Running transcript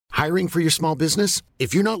Hiring for your small business?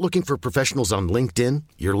 If you're not looking for professionals on LinkedIn,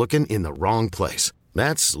 you're looking in the wrong place.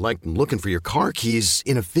 That's like looking for your car keys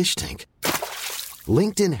in a fish tank.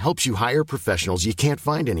 LinkedIn helps you hire professionals you can't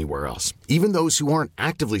find anywhere else, even those who aren't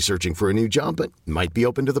actively searching for a new job but might be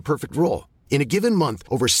open to the perfect role. In a given month,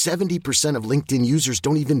 over 70% of LinkedIn users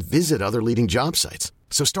don't even visit other leading job sites.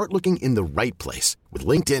 So start looking in the right place. With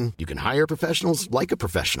LinkedIn, you can hire professionals like a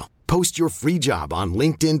professional. Post your free job on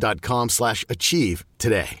linkedin.com/achieve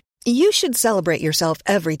today. You should celebrate yourself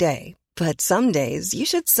every day, but some days you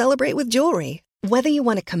should celebrate with jewelry. Whether you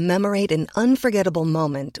want to commemorate an unforgettable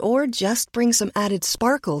moment or just bring some added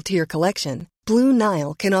sparkle to your collection, Blue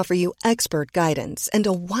Nile can offer you expert guidance and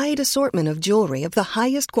a wide assortment of jewelry of the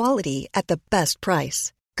highest quality at the best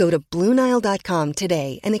price. Go to BlueNile.com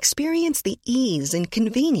today and experience the ease and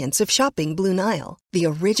convenience of shopping Blue Nile, the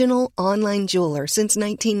original online jeweler since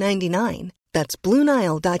 1999. That's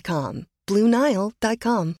BlueNile.com.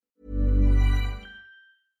 BlueNile.com.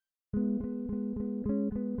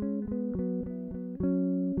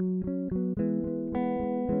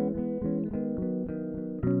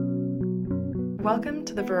 Welcome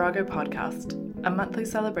to the Virago Podcast, a monthly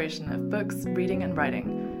celebration of books, reading and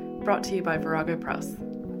writing, brought to you by Virago Press,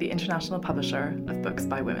 the international publisher of books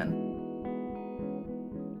by women.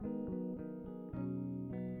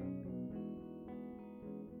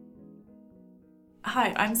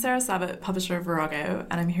 Hi, I'm Sarah Sabat, publisher of Virago,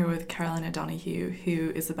 and I'm here with Caroline O'Donoghue,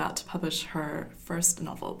 who is about to publish her first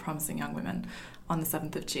novel, Promising Young Women, on the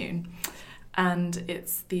 7th of June. And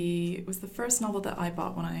it was the first novel that I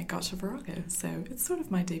bought when I got to Virago, so it's sort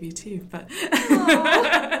of my debut too. But so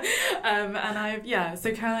Caroline and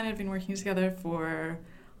I have been working together for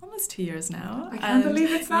almost 2 years now. I can't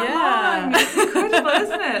believe it's that long. It's incredible,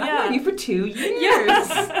 isn't it? I've known you for 2 years. Yes.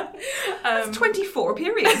 That's 24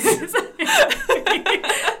 periods. It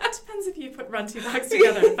depends if you run two bags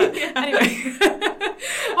together. But anyway.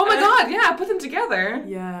 Oh my God, yeah, put them together.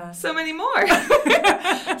 Yeah. So many more.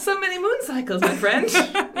 So many moon cycles, my friend.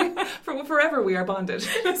 For forever we are bonded.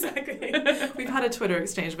 Exactly. We've had a Twitter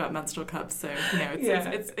exchange about menstrual cups, so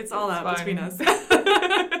it's all out between us.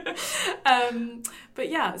 But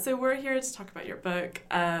yeah, so we're here to talk about your book,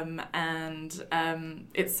 and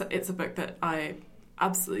it's a book that I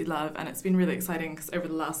absolutely love, and it's been really exciting because over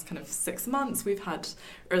the last kind of 6 months we've had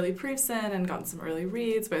early proofs in and gotten some early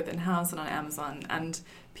reads both in-house and on Amazon, and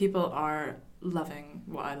people are loving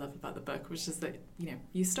what I love about the book, which is that, you know,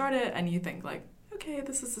 you start it and you think like, okay,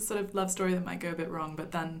 this is a sort of love story that might go a bit wrong,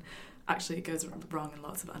 but then actually it goes wrong in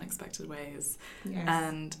lots of unexpected ways. Yes.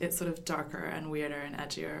 And it's sort of darker and weirder and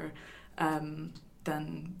edgier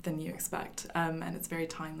than you expect, and it's very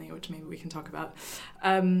timely, which maybe we can talk about.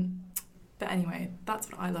 But anyway, that's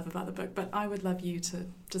what I love about the book. But I would love you to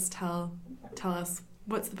just tell us,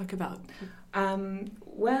 what's the book about?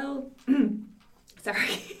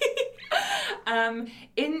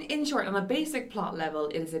 In short, on a basic plot level,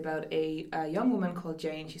 it is about a young woman called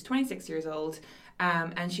Jane. She's 26 years old,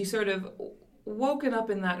 and she's sort of woken up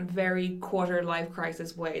in that very quarter life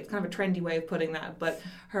crisis way. It's kind of a trendy way of putting that, but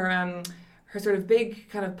her sort of big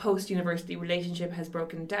kind of post-university relationship has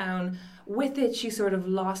broken down. With it, she sort of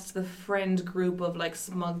lost the friend group of like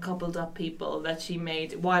smug coupled up people that she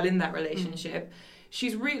made while in that relationship.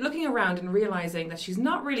 She's looking around and realising that she's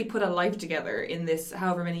not really put a life together in this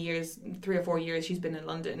however many years, 3 or 4 years she's been in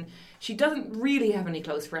London. She doesn't really have any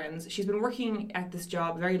close friends. She's been working at this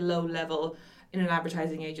job, very low level, in an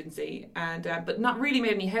advertising agency, and but not really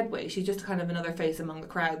made any headway. She's just kind of another face among the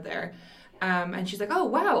crowd there. And she's like, oh,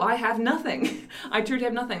 wow, I have nothing. I truly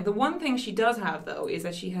have nothing. The one thing she does have, though, is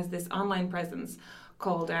that she has this online presence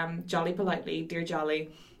called Jolly Politely, Dear Jolly,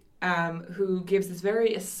 who gives this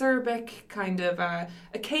very acerbic kind of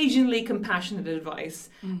occasionally compassionate advice.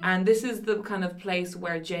 Mm-hmm. And this is the kind of place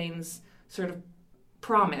where Jane's sort of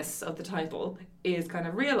promise of the title is kind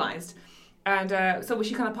of realised. And so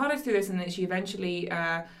she kind of potters through this, and then she eventually...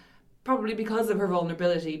 probably because of her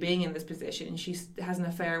vulnerability being in this position, she has an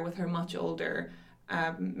affair with her much older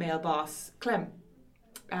male boss, Clem.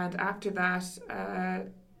 And after that,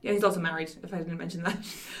 he's also married, if I didn't mention that,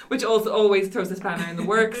 which also always throws a spanner in the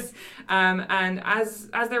works. And as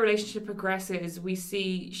their relationship progresses, we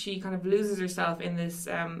see she kind of loses herself in this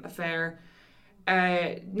affair,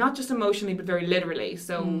 not just emotionally, but very literally.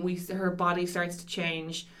 So her body starts to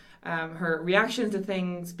change. Her reactions to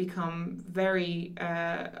things become very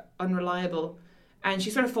unreliable, and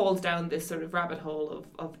she sort of falls down this sort of rabbit hole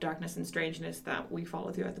of darkness and strangeness that we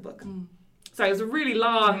follow throughout the book. Sorry, it was a really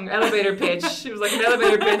long elevator pitch. It was like an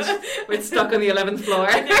elevator pitch with stuck on the 11th floor.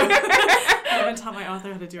 haven't taught my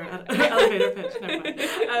author how to do an elevator pitch. Never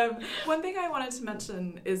mind. One thing I wanted to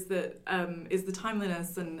mention is that is the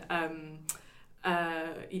timeliness and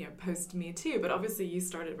post Me Too. But obviously, you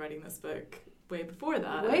started writing this book way before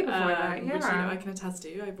that. Way before that, yeah. Which I can attest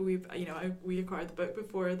to. We acquired the book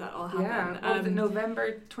before that all happened. Yeah. Was it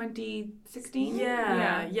November 2016?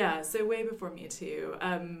 Yeah. So way before Me Too.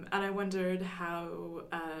 And I wondered how,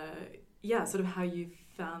 sort of how you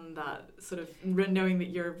found that, sort of knowing that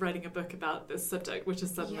you're writing a book about this subject, which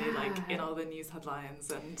is suddenly like in all the news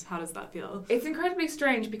headlines, and how does that feel? It's incredibly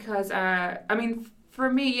strange because, for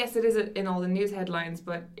me, yes, it is in all the news headlines,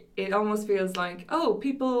 but it almost feels like, oh,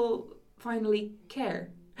 people finally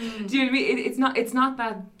care. Do you know what I mean? It's not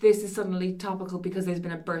that this is suddenly topical because there's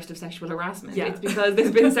been a burst of sexual harassment. Yeah. It's because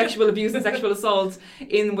there's been sexual abuse and sexual assault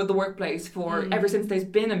with the workplace ever since there's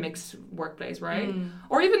been a mixed workplace, right?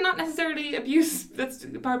 Or even not necessarily abuse that's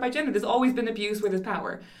powered by gender. There's always been abuse where there's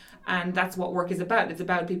power. And that's what work is about. It's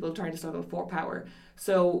about people trying to struggle for power.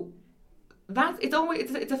 So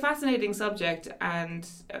it's a fascinating subject, and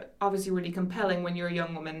obviously really compelling when you're a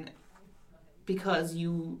young woman, because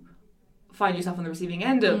you find yourself on the receiving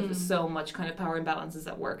end of so much kind of power imbalances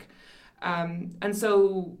at work. And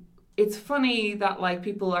so it's funny that like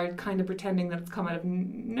people are kind of pretending that it's come out of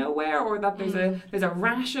nowhere, or that there's a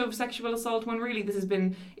rash of sexual assault, when really this has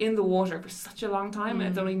been in the water for such a long time and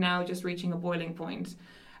it's only now just reaching a boiling point.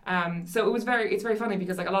 So it's very funny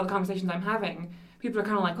because like a lot of conversations I'm having, people are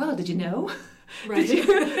kind of like, well, did you know? Right.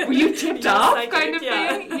 Were you tipped off kind of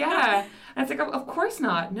thing? Yeah. And it's like, of course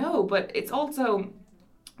not. No, but it's also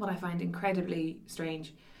what I find incredibly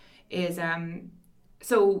strange is I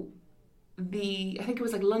think it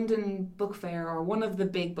was like London Book Fair, or one of the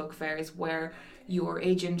big book fairs, where your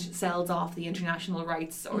agent sells off the international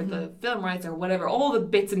rights or the film rights or whatever, all the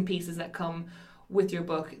bits and pieces that come with your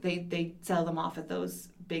book, they sell them off at those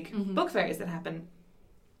big book fairs that happen.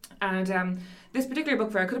 And this particular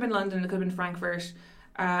book fair, it could have been London, it could have been Frankfurt,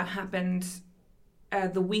 happened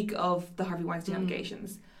the week of the Harvey Weinstein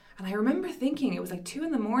allegations. And I remember thinking, it was like 2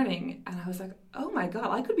 a.m, and I was like, oh my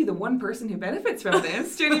God, I could be the one person who benefits from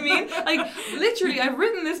this. Do you know what I mean? Like, literally, I've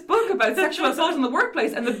written this book about sexual assault in the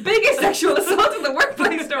workplace, and the biggest sexual assault in the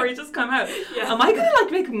workplace story just come out. Yeah. Am I going to,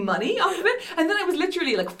 like, make money off of it? And then I was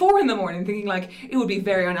literally, like, 4 a.m. thinking, like, it would be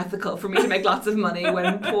very unethical for me to make lots of money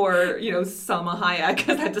when poor, Salma Hayek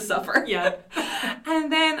has had to suffer. Yeah.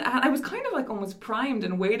 And then I was kind of, like, almost primed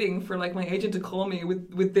and waiting for, like, my agent to call me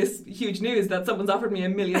with this huge news that someone's offered me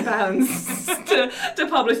 £1 million to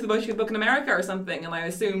publish the BuzzFeed book in America or something, and I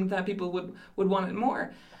assumed that people would want it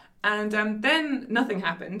more. And then nothing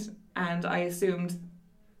happened, and I assumed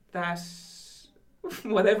that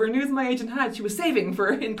whatever news my agent had, she was saving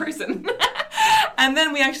for in person. And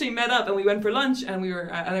then we actually met up and we went for lunch, and we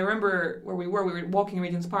were and I remember where we were walking in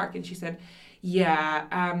Regent's Park, and she said,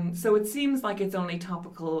 yeah, so it seems like it's only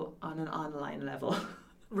topical on an online level.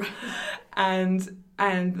 Right. And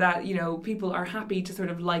that, people are happy to sort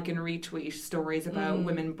of like and retweet stories about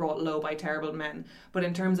women brought low by terrible men. But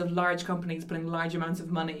in terms of large companies putting large amounts of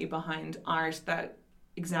money behind art that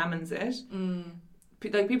examines it,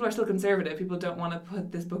 like, people are still conservative. People don't want to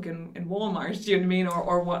put this book in Walmart, do you know what I mean?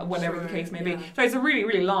 Or whatever the case may be. So it's a really,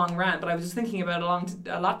 really long rant, but I was just thinking about it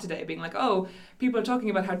a lot today, being like, oh, people are talking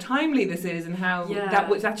about how timely this is, and how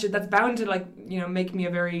that's bound to, like, make me a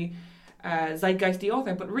very zeitgeisty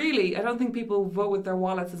author, but really I don't think people vote with their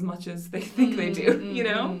wallets as much as they think they do,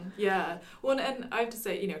 Yeah. Well, and I have to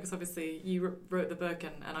say, because obviously you wrote the book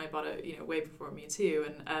and I bought it, way before Me Too,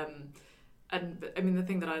 and I mean, the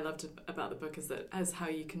thing that I loved about the book is how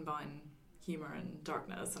you combine humor and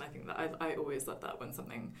darkness, and I think that I always love that when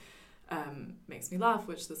something makes me laugh,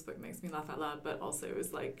 which this book makes me laugh out loud, but also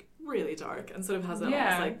is like really dark and sort of has an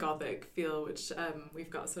almost like gothic feel, which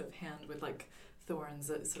we've got sort of hand with like thorns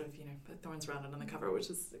that sort of, put thorns around it on the cover, which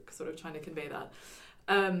is sort of trying to convey that.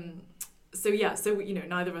 So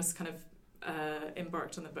neither of us kind of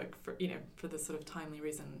embarked on the book for this sort of timely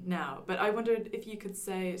reason now. But I wondered if you could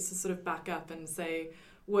sort of back up and say,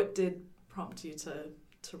 what did prompt you to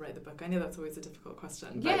write the book? I know that's always a difficult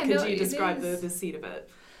question, but could you describe the seed of it?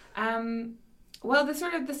 Well,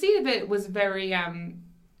 the seed of it was very kind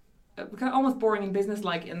of almost boring and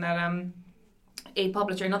businesslike, in that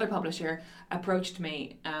another publisher approached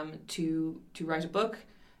me to write a book,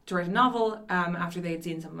 to write a novel, after they had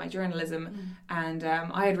seen some of my journalism, and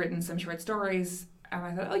I had written some short stories, and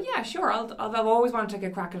I thought, oh yeah, sure, I've always wanted to take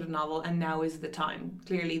a crack at a novel, and now is the time.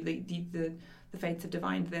 Clearly the fates have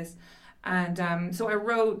divined this. And so I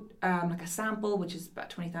wrote like a sample, which is about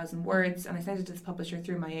 20,000 words, and I sent it to this publisher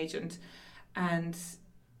through my agent, and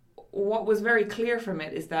what was very clear from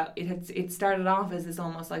it is that it started off as this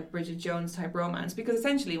almost like Bridget Jones type romance, because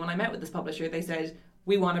essentially when I met with this publisher, they said,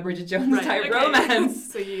 we want a Bridget Jones type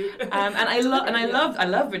romance. So you and I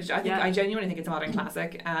love Bridget. I genuinely think it's a modern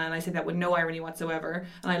classic, and I say that with no irony whatsoever.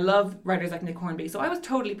 And I love writers like Nick Hornby, so I was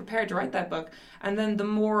totally prepared to write that book. And then the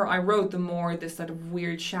more I wrote, the more this sort of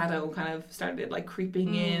weird shadow kind of started like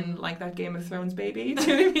creeping in, like that Game of Thrones baby. Do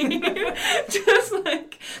you know what I mean? Just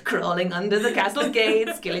like crawling under the castle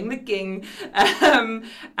gates, killing the king, and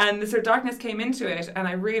the sort of darkness came into it, and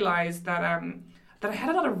I realized that I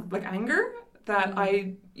had a lot of like anger. That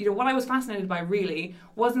what I was fascinated by really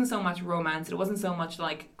wasn't so much romance, it wasn't so much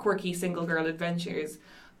like quirky single girl adventures,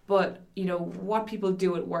 but, what people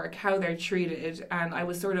do at work, how they're treated. And I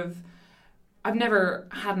was I've never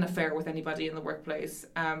had an affair with anybody in the workplace,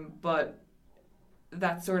 but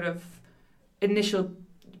that sort of initial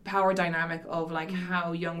power dynamic of like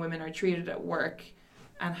how young women are treated at work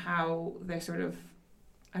and how they're sort of,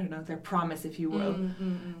 I don't know, their promise, if you will,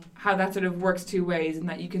 how that sort of works two ways, and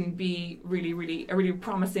that you can be really, really a really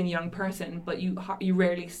promising young person, but you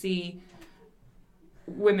rarely see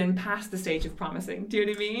women past the stage of promising. Do you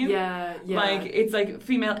know what I mean? Yeah. Like, it's like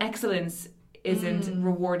female excellence isn't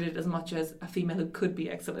rewarded as much as a female who could be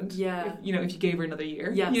excellent. Yeah. If you gave her another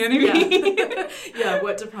year. Yes. You know what I mean? Yeah,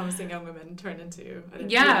 what do promising young women turn into?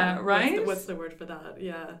 Right? What's the word for that?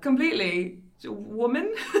 Yeah. Completely.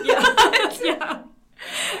 Woman? Yeah. Yeah.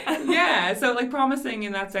 Yeah, so like promising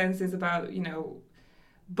in that sense is about,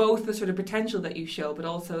 both the sort of potential that you show, but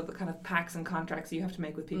also the kind of pacts and contracts you have to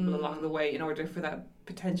make with people along the way in order for that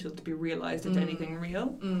potential to be realised into anything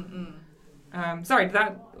real. Sorry,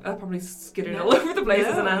 that probably skittered all over the place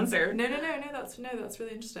as an answer. No, that's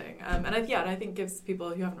really interesting. And I think gives people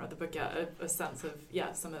who haven't read the book yet a sense of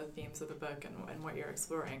some of the themes of the book and what you're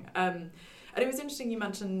exploring. And it was interesting you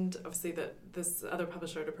mentioned, obviously, that this other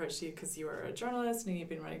publisher had approached you because you were a journalist and you've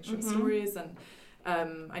been writing short stories. And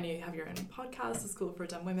I know you have your own podcast, The School for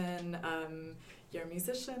Dumb Women. You're a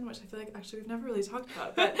musician, which I feel like actually we've never really talked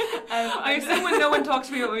about. But I assume when no one talks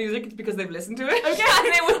to me about music, it's because they've listened to it. Okay,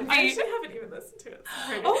 I actually haven't even listened to it.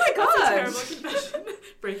 Oh my god! That's a terrible confession.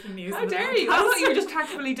 Breaking news. How dare you? I thought you just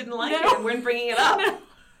tactfully didn't like it and weren't bringing it up. No.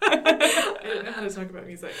 I don't know how to talk about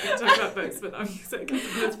music. I can talk about books, but not music.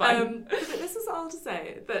 That's fine. But this is all to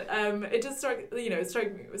say that it just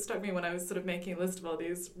struck me when I was sort of making a list of all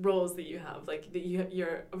these roles that you have. Like that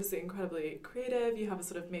you're obviously incredibly creative. You have a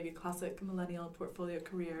sort of maybe classic millennial portfolio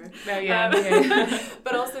career.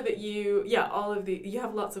 But also that you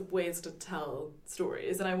have lots of ways to tell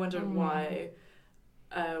stories, and I wondered why.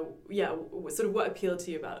 Sort of what appealed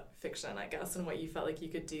to you about fiction, I guess, and what you felt like you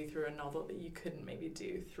could do through a novel that you couldn't maybe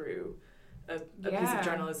do through a piece of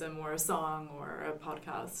journalism or a song or a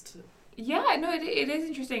podcast. Yeah, no, it is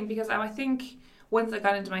interesting because I think once I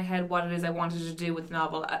got into my head what it is I wanted to do with the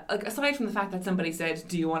novel, like aside from the fact that somebody said,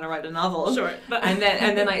 "Do you want to write a novel?" Sure, and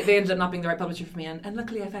then they ended up not being the right publisher for me, and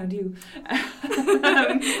luckily I found you.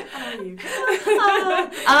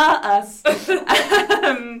 Us.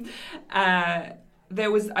 There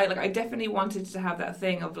was I definitely wanted to have that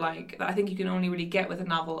thing of like that I think you can only really get with a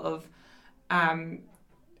novel of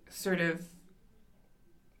sort of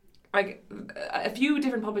like a few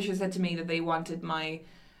different publishers said to me that they wanted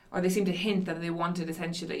they seemed to hint that they wanted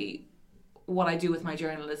essentially what I do with my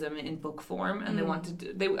journalism in book form, and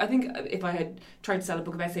I think if I had tried to sell a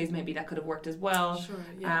book of essays, maybe that could have worked as well. Sure,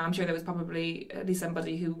 yeah. I'm sure there was probably at least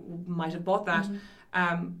somebody who might have bought that.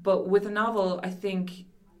 But with a novel, I think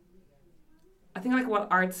like what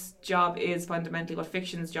art's job is fundamentally, what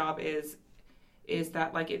fiction's job is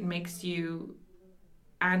that like it makes you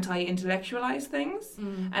anti-intellectualize things,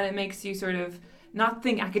 and it makes you sort of not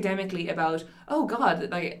think academically about, oh God,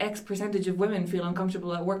 like X percentage of women feel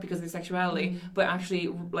uncomfortable at work because of their sexuality, but actually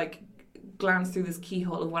like glance through this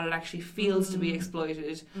keyhole of what it actually feels to be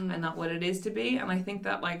exploited and not what it is to be. And I think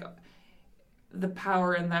that like the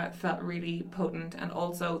power in that felt really potent, and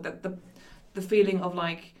also that the feeling of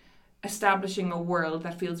like establishing a world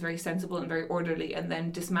that feels very sensible and very orderly, and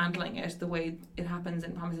then dismantling it the way it happens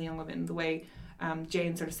in Promising Young Women, the way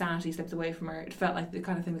Jane's sort of sanity slips away from her. It felt like the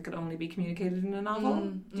kind of thing that could only be communicated in a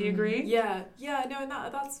novel. Do you agree? Yeah, no, and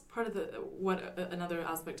that's part of another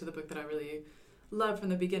aspect of the book that I really loved from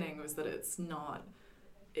the beginning was that it's not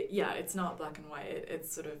black and white.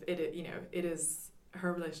 It's sort of it is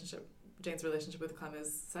her relationship. Jane's relationship with Clem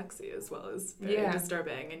is sexy as well as very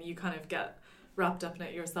disturbing, and you kind of get wrapped up in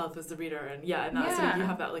it yourself as the reader, and sort of you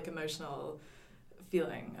have that like emotional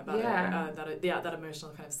feeling about it, that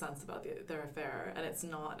emotional kind of sense about their affair, and it's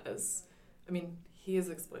not as, I mean, he is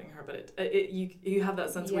exploiting her, but you have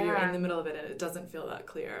that sense where you're in the middle of it and it doesn't feel that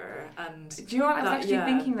clear. And do you know what, I was actually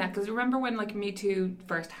thinking that, because remember when like Me Too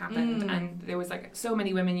first happened and there was like so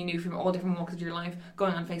many women you knew from all different walks of your life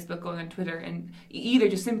going on Facebook, going on Twitter, and either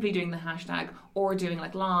just simply doing the hashtag or doing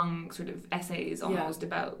like long sort of essays almost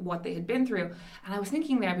about what they had been through. And I was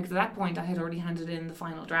thinking there, because at that point I had already handed in the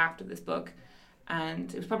final draft of this book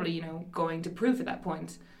and it was probably, you know, going to proof at that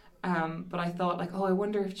point. But I thought, like, I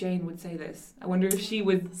wonder if Jane would say this. I wonder if she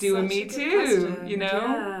would do a Me Too, question. You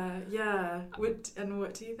know? Yeah. What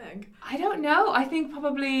do you think? I don't know. I think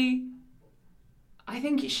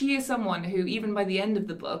she is someone who, even by the end of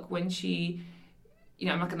the book, when she, you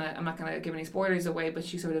know, I'm not gonna give any spoilers away, but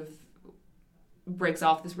she sort of breaks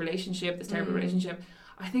off this terrible relationship.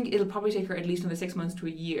 I think it'll probably take her at least another 6 months to a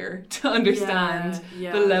year to understand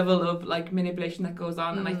the level of like manipulation that goes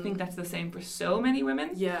on. And I think that's the same for so many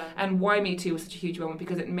women. Yeah. And why Me Too was such a huge moment,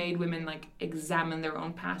 because it made women like examine their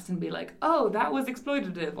own past and be like, oh, that was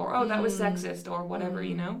exploitative, or oh, that was sexist, or whatever,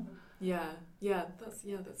 you know? Yeah. That's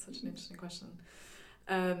such an interesting question.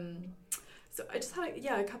 So I just had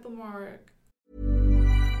a couple more.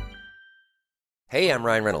 Hey, I'm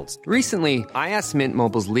Ryan Reynolds. Recently, I asked Mint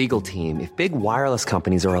Mobile's legal team if big wireless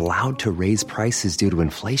companies are allowed to raise prices due to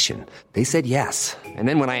inflation. They said yes. And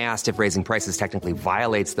then when I asked if raising prices technically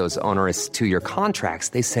violates those onerous 2-year contracts,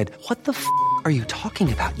 they said, what the f*** are you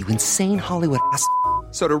talking about, you insane Hollywood ass f-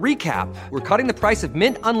 So to recap, we're cutting the price of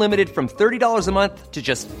Mint Unlimited from $30 a month to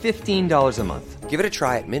just $15 a month. Give it a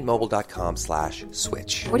try at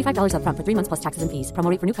mintmobile.com/switch. $45 up front for 3 months plus taxes and fees. Promo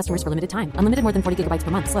rate for new customers for limited time. Unlimited more than 40 gigabytes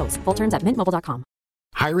per month. Slows full terms at mintmobile.com.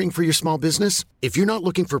 Hiring for your small business? If you're not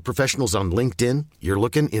looking for professionals on LinkedIn, you're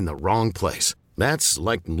looking in the wrong place. That's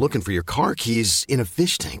like looking for your car keys in a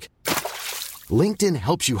fish tank. LinkedIn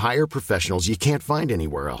helps you hire professionals you can't find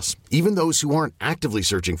anywhere else, even those who aren't actively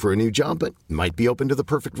searching for a new job but might be open to the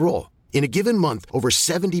perfect role. In a given month, over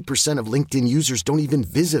 70% of LinkedIn users don't even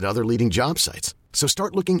visit other leading job sites. So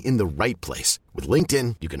start looking in the right place. With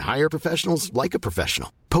LinkedIn, you can hire professionals like a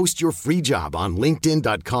professional. Post your free job on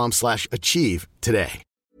linkedin.com/achieve today.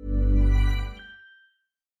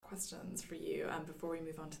 Questions for you before we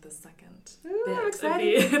move on to the second bit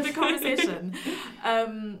of the conversation.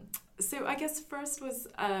 So I guess first was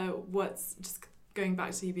what's, just going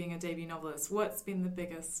back to you being a debut novelist, what's been the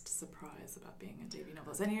biggest surprise about being a debut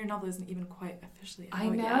novelist? I know your novel isn't even quite officially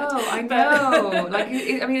out yet. I know. Like,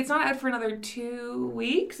 it's not out for another 2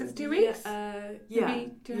 weeks. It's 2 weeks?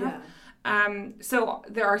 Maybe 2.5. So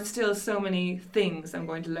there are still so many things I'm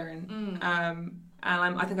going to learn. And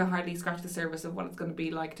I think I hardly scratched the surface of what it's going to be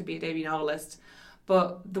like to be a debut novelist.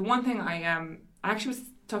 But the one thing I actually was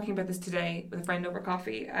talking about this today with a friend over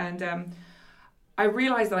coffee, and I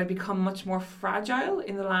realised that I'd become much more fragile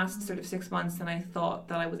in the last sort of 6 months than I thought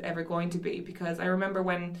that I was ever going to be. Because I remember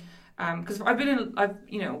when, because I've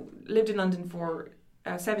lived in London for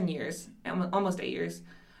 7 years, almost 8 years,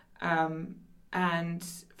 and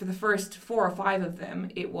for the first 4 or 5 of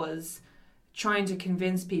them, it was trying to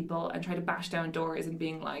convince people and try to bash down doors and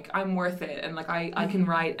being like, I'm worth it, and like I can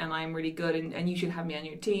write and I'm really good, and you should have me on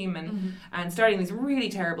your team, and starting these really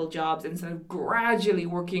terrible jobs and sort of gradually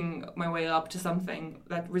working my way up to something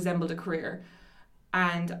that resembled a career.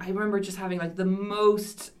 And I remember just having like the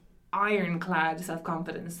most ironclad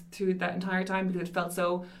self-confidence through that entire time, because it felt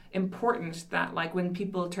so important that like when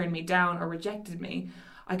people turned me down or rejected me,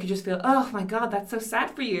 I could just feel, oh my God, that's so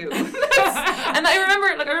sad for you. And I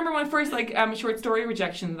remember my first short story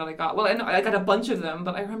rejection that I got. Well, I got a bunch of them,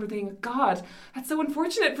 but I remember thinking, God, that's so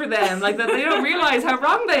unfortunate for them. Like that they don't realize how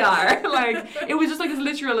wrong they are. Like it was just like this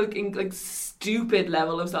literal like stupid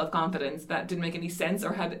level of self-confidence that didn't make any sense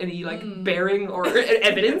or had any like bearing or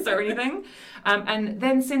evidence or anything. And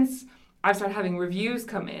then since I've started having reviews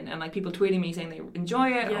come in and like people tweeting me saying they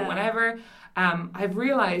enjoy it or whatever, I've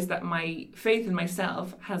realised that my faith in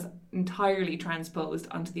myself has entirely transposed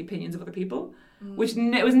onto the opinions of other people, which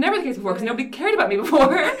was never the case before, because nobody cared about me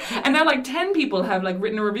before. And now like 10 people have like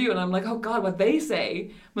written a review, and I'm like, oh God, what they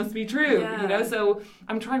say must be true, you know? So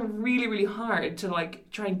I'm trying really, really hard to like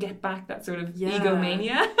try and get back that sort of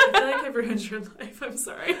egomania. I feel like I've ruined your life. I'm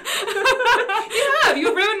sorry.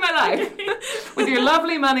 You've ruined my life with your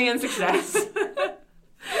lovely money and success.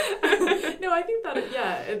 No, I think that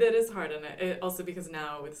that is hard, and it also because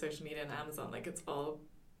now with social media and Amazon, like it's all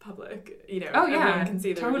public, you know. Everyone can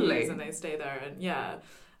see the reviews and they stay there, and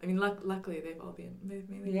I mean, luckily they've all been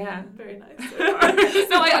very nice so far.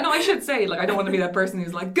 I should say, like, I don't want to be that person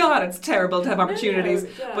who's like, God, it's terrible to have opportunities.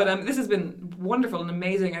 But this has been wonderful and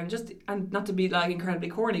amazing, and not to be like incredibly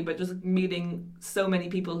corny, but just meeting so many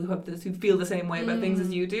people who feel the same way about things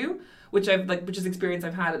as you do, which is experience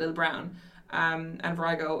I've had at Little Brown. and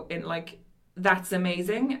Virago, in like, that's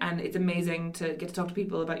amazing, and it's amazing to get to talk to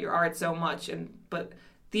people about your art so much, but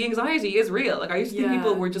the anxiety is real. Like, I used to think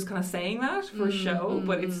people were just kind of saying that for show,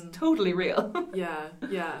 but it's totally real.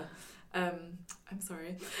 I'm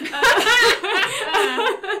sorry.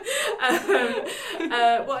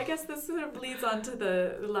 Well, I guess this sort of leads on to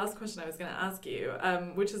the last question I was going to ask you,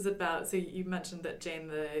 which is about, so you mentioned that Jane,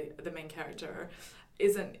 the main character,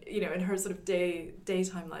 isn't, in her sort of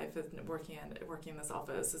daytime life, working in this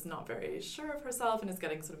office, is not very sure of herself and is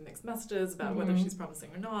getting sort of mixed messages about whether she's promising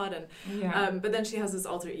or not, and but then she has this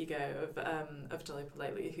alter ego of Jolly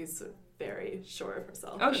Politely, who's sort of very sure of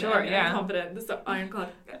herself. Oh, sure, and confident. This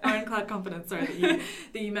ironclad confidence, sorry,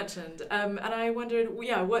 that you mentioned. And I wondered,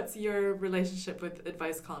 what's your relationship with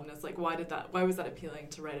advice columnists? Like, why was that appealing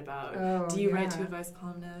to write about? Do you write to advice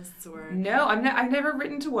columnists, or? No, I've never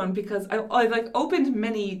written to one, because I've like opened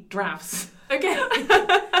many drafts. Okay.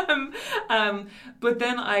 But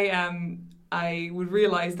then I would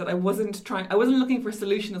realise that I wasn't looking for a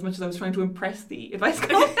solution as much as I was trying to impress the advice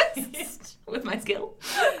columnists with my skill.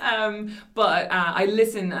 But I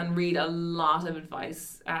listen and read a lot of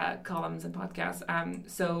advice columns and podcasts.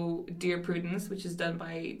 So Dear Prudence, which is done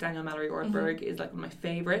by Daniel Mallory Ortberg, is like one of my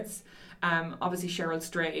favourites. Obviously Cheryl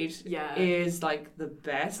Strayed is like the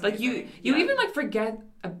best. Like you even like forget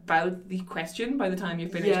about the question by the time you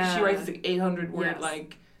finish. Yeah. She writes like 800 word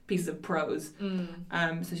like piece of prose. Viv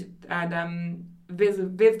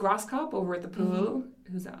Grosskop over at The Pool,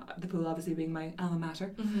 who's The Pool obviously being my alma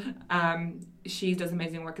mater. She does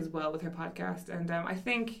amazing work as well with her podcast, and I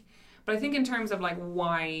think in terms of like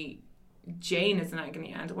why Jane is an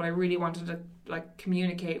agony aunt, what I really wanted to like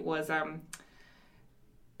communicate was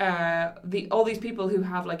all these people who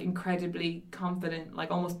have like incredibly confident,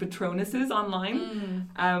 like almost patronuses online.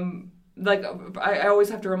 Like I always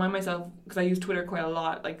have to remind myself, because I use Twitter quite a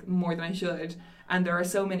lot, like more than I should, and there are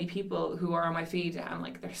so many people who are on my feed and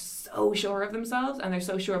like they're so sure of themselves, and they're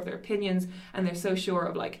so sure of their opinions, and they're so sure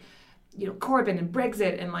of like, Corbyn and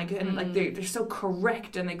Brexit, and like they're so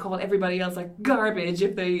correct, and they call everybody else like garbage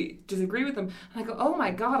if they disagree with them. And I go, oh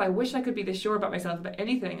my god, I wish I could be this sure about myself, about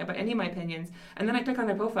anything, about any of my opinions. And then I click on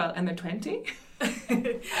their profile and they're 20.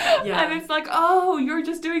 And it's like, oh, you're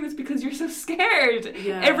just doing this because you're so scared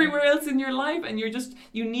everywhere else in your life, and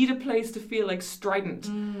you need a place to feel like strident,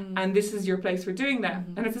 and this is your place for doing that.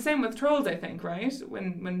 And it's the same with trolls, I think, right?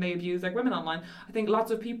 When they abuse like women online, I think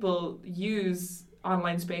lots of people use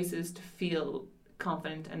online spaces to feel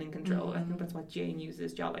confident and in control. I think that's what Jane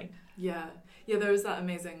uses Jolly. Yeah, there was that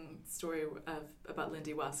amazing story about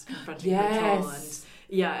Lindy West confronting her troll,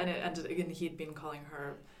 and he'd been calling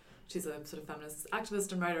her, she's a sort of feminist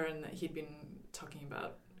activist and writer, and that he'd been talking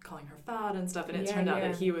about calling her fat and stuff, and it turned out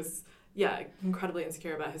that he was incredibly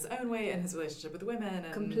insecure about his own weight and his relationship with women,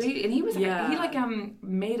 and completely. And he was he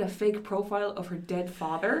made a fake profile of her dead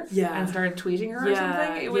father and started tweeting her or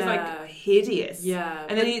something. It was like hideous.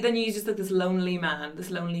 And then you just like this lonely man, this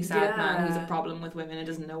lonely sad man who's a problem with women and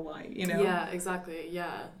doesn't know why. Yeah, exactly.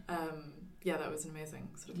 That was an amazing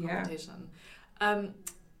sort of confrontation.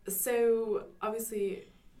 So obviously,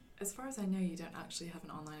 as far as I know, you don't actually have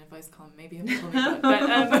an online advice column. Maybe you haven't told me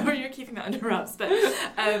that, or you're keeping that under wraps. But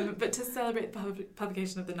to celebrate the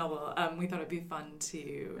publication of the novel, we thought it'd be fun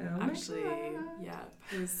to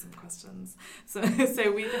pose some questions. So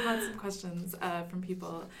we've had some questions from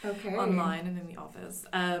people online and in the office.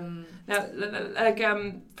 Now,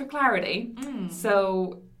 for clarity,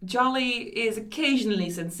 so Jolly is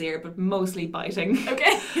occasionally sincere, but mostly biting.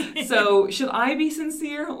 Okay. So should I be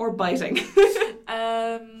sincere or biting?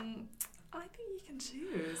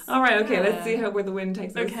 Choose. All right, okay, let's see where the wind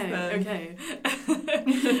takes us. Okay.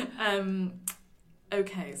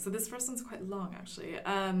 Okay, so this first one's quite long, actually.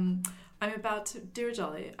 Dear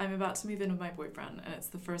Jolly, I'm about to move in with my boyfriend, and it's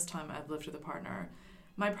the first time I've lived with a partner.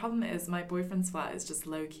 My problem is my boyfriend's flat is just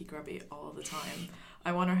low-key grubby all the time.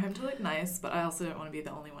 I want our home to look nice, but I also don't want to be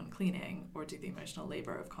the only one cleaning or do the emotional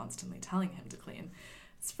labor of constantly telling him to clean.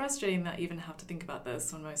 It's frustrating that I even have to think about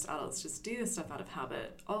this when most adults just do this stuff out of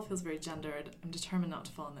habit. All feels very gendered. I'm determined not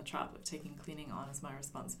to fall in the trap of taking cleaning on as my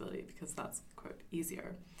responsibility because that's, quote,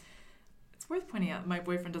 easier. It's worth pointing out my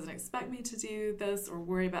boyfriend doesn't expect me to do this or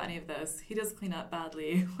worry about any of this. He does clean up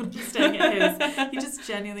badly when I'm staying at his. He just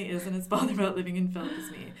genuinely isn't as bothered about living in filth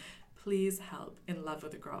as me. Please help. In love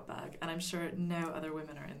with a grot bag. And I'm sure no other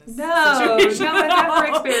women are in this situation. No one's ever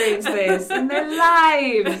experienced this in their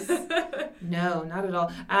lives. No, not at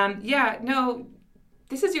all.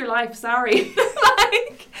 This is your life, sorry.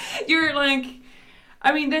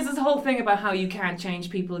 There's this whole thing about how you can't change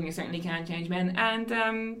people and you certainly can't change men,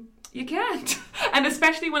 and you can't. And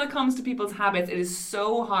especially when it comes to people's habits, it is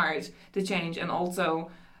so hard to change. And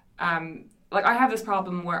also, like I have this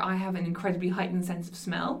problem where I have an incredibly heightened sense of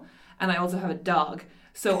smell, and I also have a dog.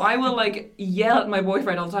 So I will like yell at my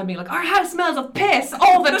boyfriend all the time, being like, "Our house smells of piss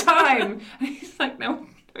all the time." And he's like, "No,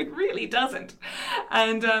 it really doesn't."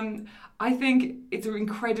 And I think it's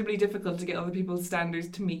incredibly difficult to get other people's standards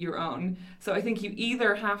to meet your own. So I think you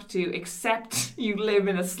either have to accept you live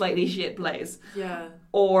in a slightly shit place,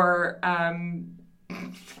 or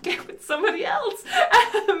get with somebody else.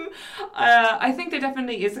 I think there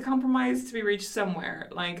definitely is a compromise to be reached somewhere.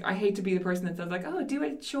 Like, I hate to be the person that says like, "Oh, do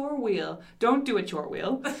a chore wheel." Don't do a chore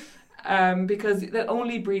wheel, because that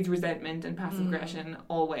only breeds resentment and passive aggression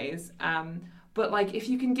always. But like, if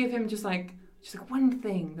you can give him just like one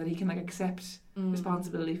thing that he can like accept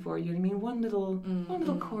responsibility for, you know what I mean? One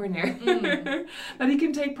little corner that he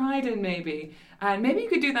can take pride in, maybe. And maybe you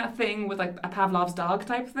could do that thing with like a Pavlov's dog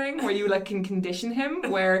type thing, where you like can condition him,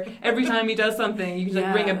 where every time he does something, you can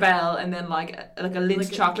like ring a bell, and then like a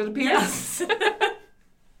Lindt chocolate appears. Yes.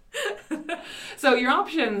 So your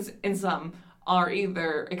options in sum are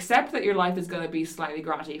either accept that your life is going to be slightly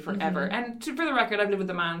grotty forever. And for the record, I've lived with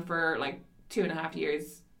a man for like 2.5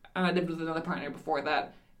 years. And I lived with another partner before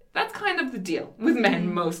that. That's kind of the deal with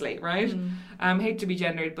men mostly, right? Hate to be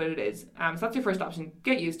gendered, but it is. So that's your first option.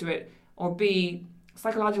 Get used to it. Or B,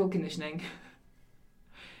 psychological conditioning.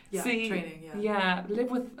 Yeah, C, training, yeah,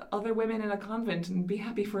 live with other women in a convent and be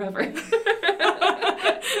happy forever.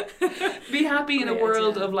 Be happy in a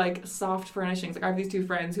world of like soft furnishings. Like I have these two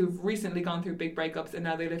friends who've recently gone through big breakups and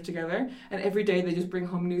now they live together. And every day they just bring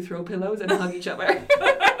home new throw pillows and hug each other.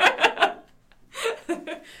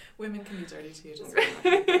 Women can be dirty too, just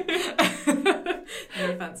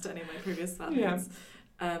no offense to any of my previous flatmates.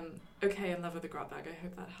 Okay, in love with the grot bag. I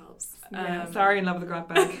hope that helps. Sorry, in love with the grot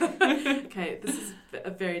bag. Okay, this is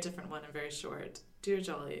a very different one and very short. Dear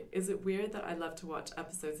Jolly, is it weird that I love to watch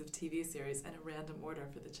episodes of TV series in a random order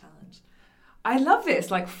for the challenge? I love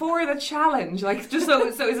this, like, for the challenge. Like, just so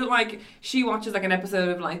is it like she watches like an episode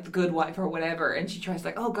of like The Good Wife or whatever, and she tries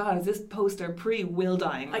like, oh god, is this poster pre-Will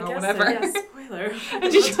dying or whatever? So, yeah, spoiler.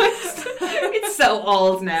 And she tries, it's so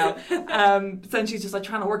old now. So then she's just like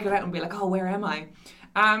trying to work it out and be like, oh, where am I?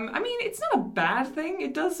 I mean, it's not a bad thing.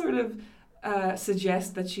 It does sort of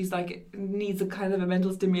suggest that she's like needs a kind of a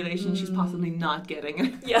mental stimulation she's possibly not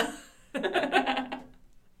getting. Yeah.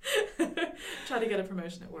 Try to get a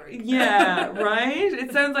promotion at work. Yeah, right?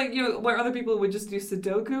 It sounds like, you know, where other people would just do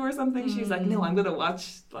Sudoku or something. She's like, no, I'm going to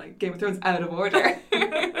watch like Game of Thrones out of order.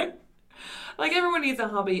 Like, everyone needs a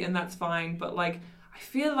hobby and that's fine. But like, I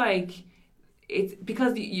feel like it's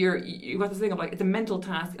because you've got this thing of like, it's a mental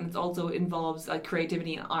task and it also involves like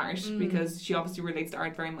creativity and art because she obviously relates to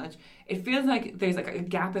art very much. It feels like there's like a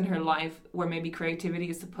gap in her life where maybe creativity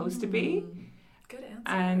is supposed to be. Good answer.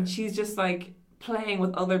 And she's just like playing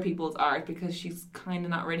with other people's art because she's kind of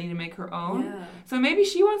not ready to make her own. Yeah. So maybe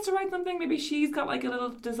she wants to write something. Maybe she's got like a little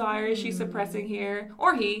desire she's suppressing here.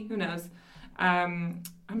 Or he, who knows.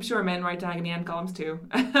 I'm sure men write agony end columns too.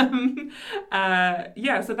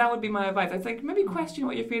 Yeah, so that would be my advice. I'd say maybe question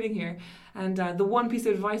what you're feeling here. And the one piece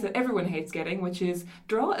of advice that everyone hates getting, which is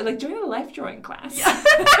join a life drawing class. Yeah.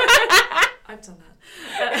 I've done that.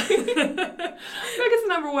 I think it's the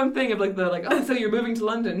number one thing of like so you're moving to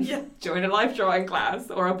London. Yeah. Join a life drawing class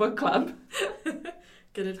or a book club.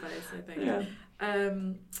 Good advice, I think. Yeah.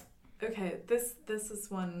 Okay, this is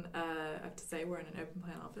one I have to say we're in an open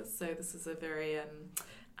plan office, so this is a very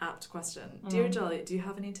apt question. Dear Jolly, do you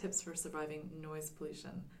have any tips for surviving noise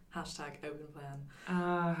pollution? #open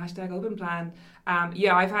plan. #open plan.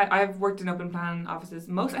 Yeah, I've worked in open plan offices.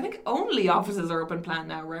 I think only offices are open plan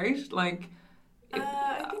now, right? Like,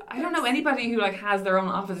 I don't know anybody who like has their own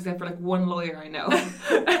office except for like one lawyer I know.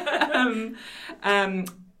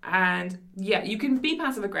 And yeah, you can be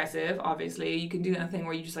passive aggressive. Obviously, you can do that thing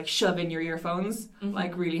where you just like shove in your earphones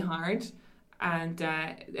like really hard, and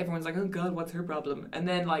everyone's like, "Oh God, what's her problem?" And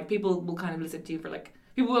then like people will kind of listen to you for like.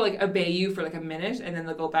 People will like obey you for like a minute and then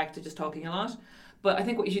they'll go back to just talking a lot. But I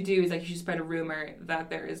think what you should do is like you should spread a rumour that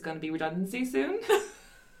there is going to be redundancy soon.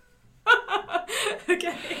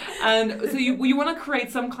 Okay. And so you want to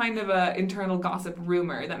create some kind of a internal gossip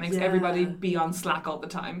rumour that makes everybody be on Slack all the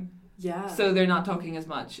time. Yeah. So they're not talking as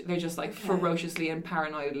much. They're just like ferociously and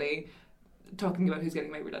paranoidly talking about who's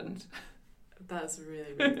getting made redundant. That's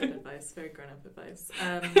really, really good advice. Very grown-up advice.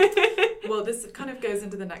 Well, this kind of goes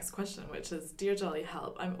into the next question, which is, Dear Jolly,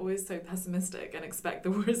 help. I'm always so pessimistic and expect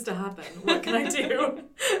the worst to happen. What can I do?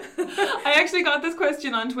 I actually got this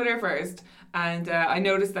question on Twitter first, and I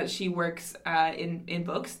noticed that she works in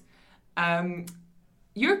books.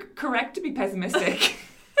 You're correct to be pessimistic.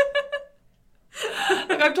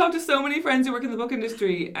 Like, I've talked to so many friends who work in the book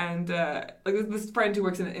industry, and like this friend who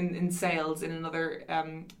works in sales in another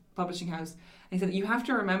publishing house, and he said that you have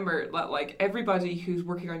to remember that like everybody who's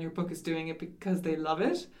working on your book is doing it because they love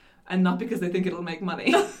it and not because they think it'll make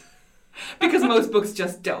money. Because most books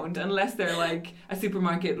just don't, unless they're like a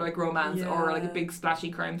supermarket like romance or like a big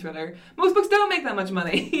splashy crime thriller. Most books don't make that much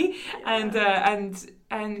money. And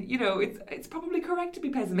you know, it's probably correct to be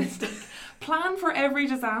pessimistic. Plan for every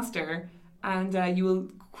disaster, and you will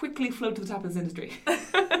quickly float to the top of this industry.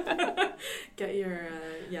 Get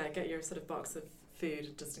your sort of box of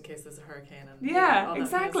food just in case there's a hurricane. And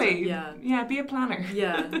exactly. Kind of yeah, be a planner.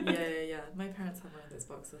 Yeah. My parents have one of those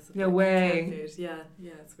boxes. No way. Food. Yeah,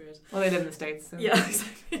 it's weird. Well, they live in the States. So. Yeah,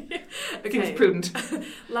 exactly. Okay. Seems prudent.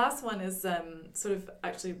 Last one is sort of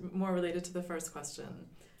actually more related to the first question.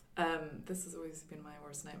 This has always been my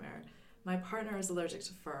worst nightmare. My partner is allergic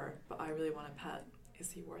to fur, but I really want a pet.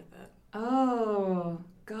 Is he worth it? Oh,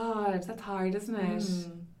 God, that's hard, isn't it?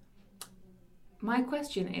 My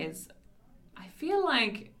question is, I feel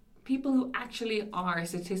like people who actually are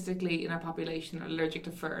statistically in our population allergic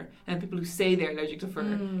to fur and people who say they're allergic to fur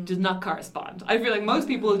does not correspond. I feel like most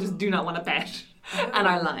people just do not want a pet and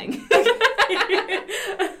are lying.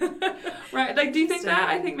 Right? Like, do you think that?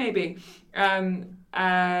 I think maybe.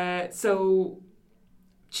 So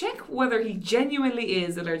check whether he genuinely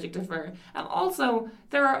is allergic to fur. And also,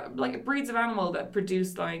 there are like breeds of animal that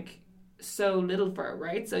produce like so little fur,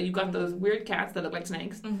 right? So you've got those weird cats that look like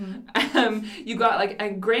snakes. You got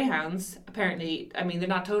like greyhounds. Apparently, I mean, they're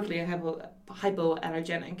not totally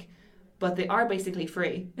hypoallergenic, but they are basically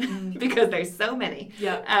free because there's so many.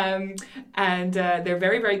 Yeah. And they're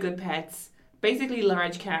very, very good pets. Basically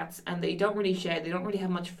large cats, and they don't really shed. They don't really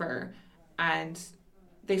have much fur, and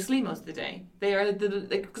they sleep most of the day. They are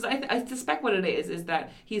because I suspect what it is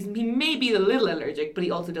that he may be a little allergic, but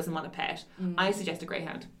he also doesn't want a pet. I suggest a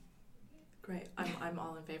greyhound. Great. I'm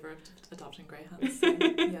all in favour of adopting greyhounds. So,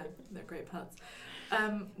 yeah, they're great pets.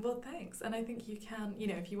 Well, thanks. And I think you can, you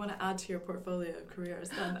know, if you want to add to your portfolio of careers,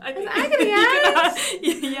 then I think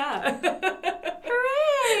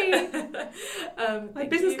Hooray! My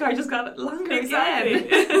business card just got longer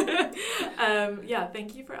again. Yeah,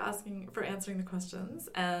 thank you for answering the questions.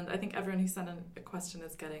 And I think everyone who sent in a question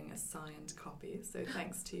is getting a signed copy. So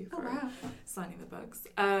thanks to you for signing the books.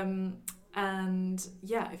 And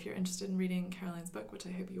yeah, if you're interested in reading Caroline's book, which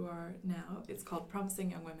I hope you are now, it's called Promising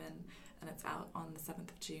Young Women, and it's out on the 7th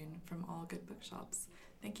of June from all good bookshops.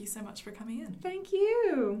 Thank you so much for coming in. Thank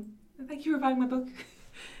you. Thank you for buying my book.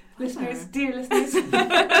 Listeners, dear listeners.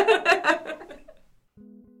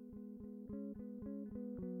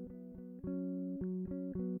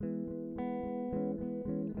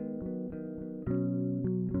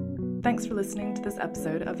 Thanks for listening to this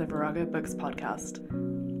episode of the Virago Books podcast.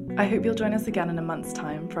 I hope you'll join us again in a month's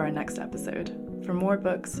time for our next episode, for more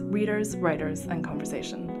books, readers, writers, and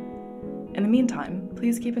conversation. In the meantime,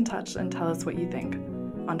 please keep in touch and tell us what you think,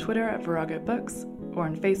 on Twitter at Virago Books or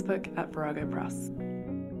on Facebook at Virago Press.